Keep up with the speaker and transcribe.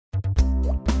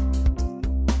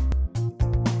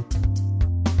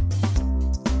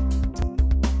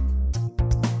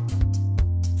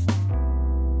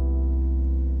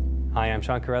I'm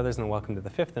Sean Carruthers and welcome to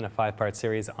the fifth in a five-part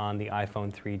series on the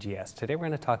iPhone 3GS. Today we're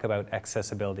going to talk about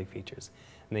accessibility features.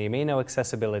 Now you may know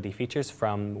accessibility features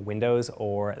from Windows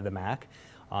or the Mac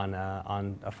on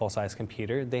a full-size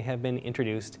computer. They have been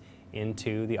introduced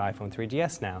into the iPhone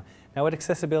 3GS now. Now what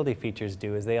accessibility features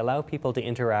do is they allow people to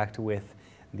interact with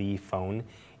the phone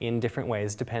in different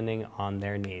ways depending on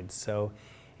their needs. So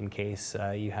in case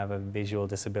you have a visual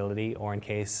disability, or in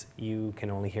case you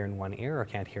can only hear in one ear or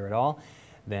can't hear at all,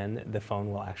 then the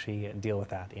phone will actually deal with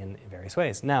that in various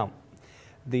ways. Now,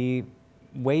 the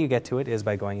way you get to it is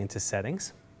by going into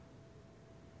Settings,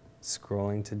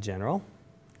 scrolling to General,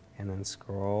 and then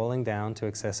scrolling down to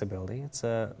Accessibility. It's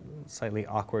a slightly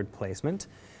awkward placement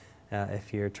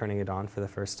if you're turning it on for the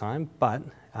first time, but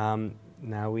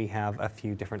now we have a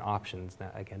few different options. Now,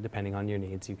 again, depending on your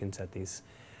needs, you can set these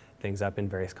things up in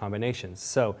various combinations.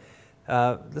 So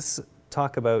let's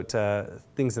talk about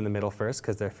things in the middle first,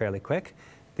 because they're fairly quick.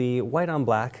 The white on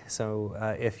black, so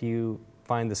if you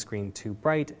find the screen too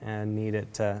bright and need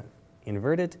it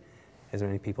inverted, as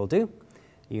many people do,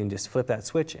 you can just flip that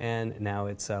switch and now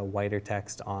it's whiter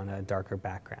text on a darker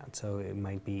background. So it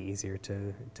might be easier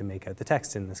to make out the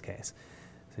text in this case.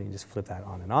 So you can just flip that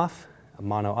on and off.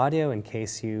 Mono audio, in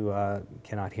case you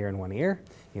cannot hear in one ear,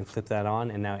 you can flip that on,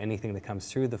 and now anything that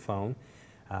comes through the phone,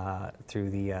 through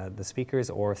the speakers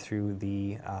or through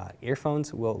the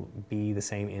earphones, will be the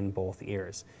same in both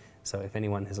ears. So if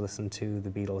anyone has listened to the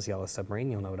Beatles' Yellow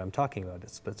Submarine, you'll know what I'm talking about. It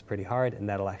splits pretty hard, and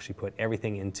that'll actually put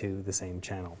everything into the same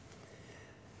channel.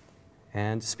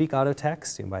 And Speak Auto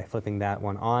Text, by flipping that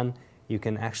one on, you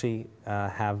can actually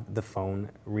have the phone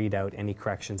read out any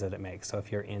corrections that it makes. So if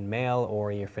you're in Mail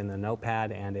or you're in the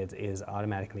Notepad and it is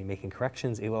automatically making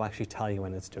corrections, it will actually tell you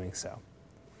when it's doing so.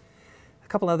 A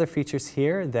couple other features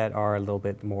here that are a little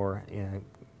bit more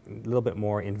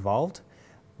involved.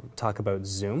 We'll talk about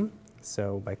Zoom.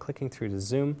 So by clicking through to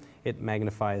Zoom, it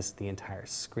magnifies the entire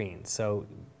screen. So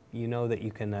you know that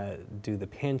you can do the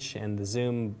pinch and the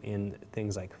zoom in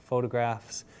things like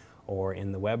photographs or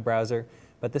in the web browser,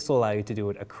 but this will allow you to do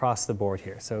it across the board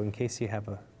here. So in case you have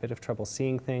a bit of trouble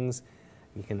seeing things,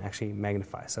 you can actually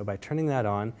magnify. So by turning that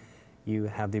on, you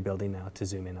have the ability now to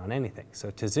zoom in on anything.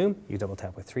 So to zoom, you double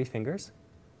tap with 3 fingers,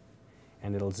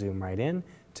 and it'll zoom right in.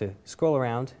 To scroll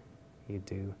around, you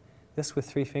do this with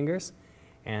 3 fingers,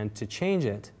 and to change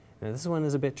it, now this one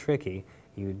is a bit tricky,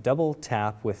 you double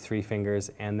tap with 3 fingers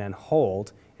and then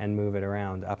hold and move it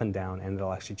around up and down, and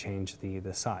it'll actually change the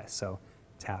size. So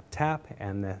tap, tap,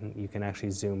 and then you can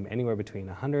actually zoom anywhere between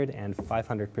 100 and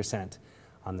 500%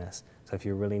 on this. So if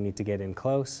you really need to get in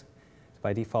close,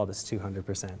 by default it's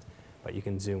 200%, but you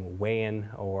can zoom way in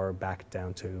or back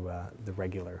down to the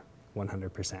regular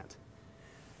 100%.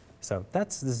 So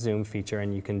that's the zoom feature,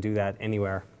 and you can do that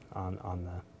anywhere on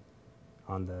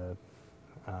the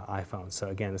iPhone. So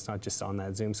again, it's not just on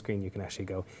that zoom screen. You can actually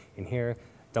go in here,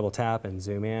 double tap and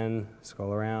zoom in,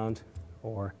 scroll around,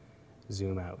 or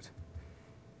zoom out.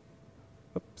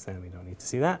 Oops, and we don't need to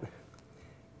see that.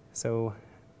 So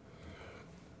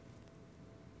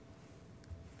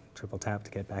triple tap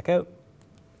to get back out,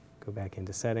 go back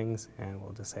into Settings, and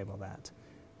we'll disable that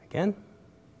again.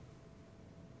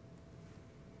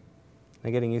 Now,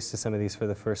 getting used to some of these for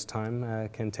the first time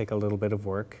can take a little bit of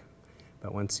work,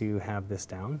 but once you have this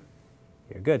down,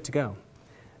 you're good to go.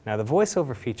 Now, the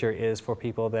Voiceover feature is for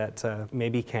people that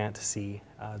maybe can't see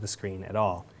the screen at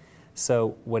all.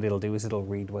 So what it'll do is it'll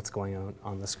read what's going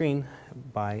on the screen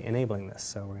by enabling this.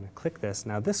 So we're going to click this.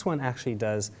 Now, this one actually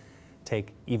does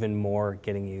take even more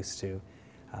getting used to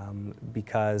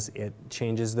because it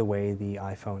changes the way the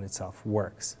iPhone itself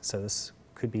works. So this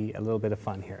could be a little bit of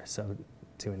fun here. So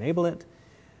to enable it,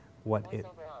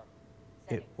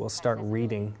 it will start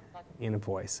reading in a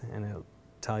voice, and it'll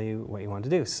tell you what you want to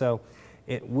do. So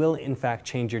it will, in fact,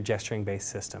 change your gesturing-based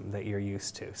system that you're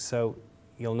used to. So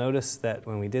you'll notice that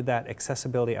when we did that,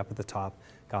 accessibility up at the top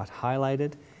got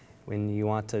highlighted. When you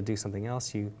want to do something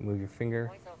else, you move your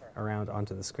finger around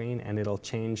onto the screen, and it'll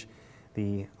change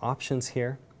the options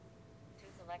here. To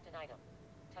select an item,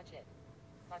 touch it.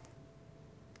 Button.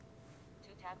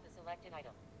 To tap the selected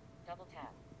item, double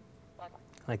tap. Button.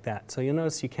 Like that. So you'll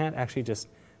notice you can't actually just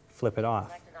flip it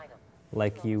off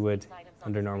like you would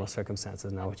under normal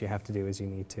circumstances. Now what you have to do is you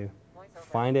need to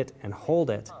find it and hold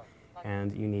it,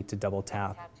 and you need to double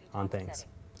tap on things.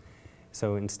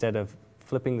 So instead of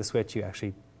flipping the switch, you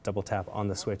actually double tap on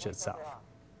the switch itself.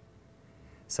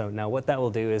 So now what that will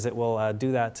do is it will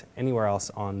do that anywhere else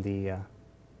on the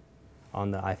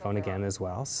iPhone again as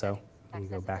well. So you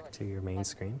go back to your main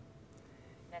screen.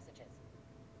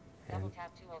 And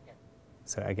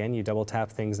so again, you double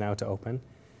tap things now to open.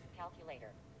 Calculator.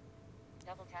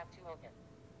 Double tap to open.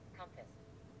 Compass.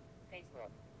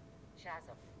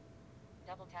 Shazam.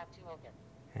 Double tap to open.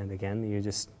 And again, you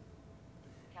just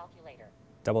Calculator.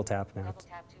 double tap now. Double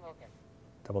tap to open.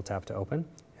 Double tap to open,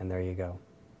 and there you go.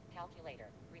 Calculator.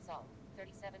 Result.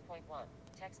 37.1.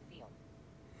 Text field.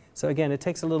 So again, it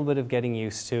takes a little bit of getting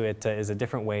used to. It is a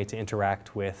different way to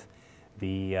interact with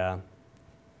the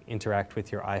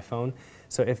your iPhone.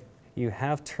 So if you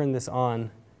have turned this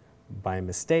on by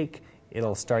mistake,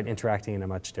 it'll start interacting in a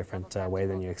much different way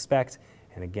than you expect.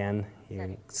 And again,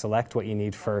 you select what you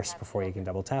need first before you can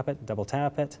double tap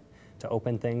it to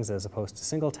open things as opposed to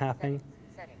single tapping.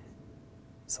 Settings.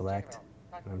 Select. General.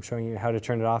 And I'm showing you how to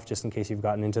turn it off just in case you've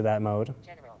gotten into that mode.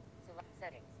 General. Select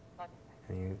settings. Button.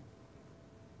 And you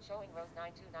Showing rows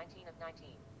 9 to 19 of 19.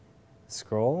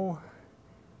 scroll,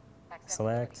 Accessibility.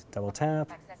 select, double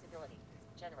tap, Accessibility.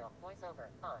 General. Voiceover.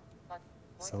 On. Button.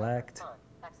 Voiceover. select, On.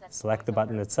 Access. select the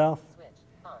button Voiceover. itself, Switch.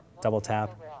 On. double Voiceover tap,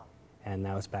 off. and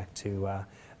now it's back to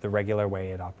the regular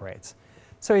way it operates.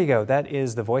 So there you go. That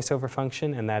is the voiceover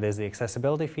function, and that is the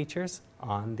accessibility features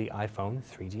on the iPhone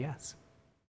 3GS.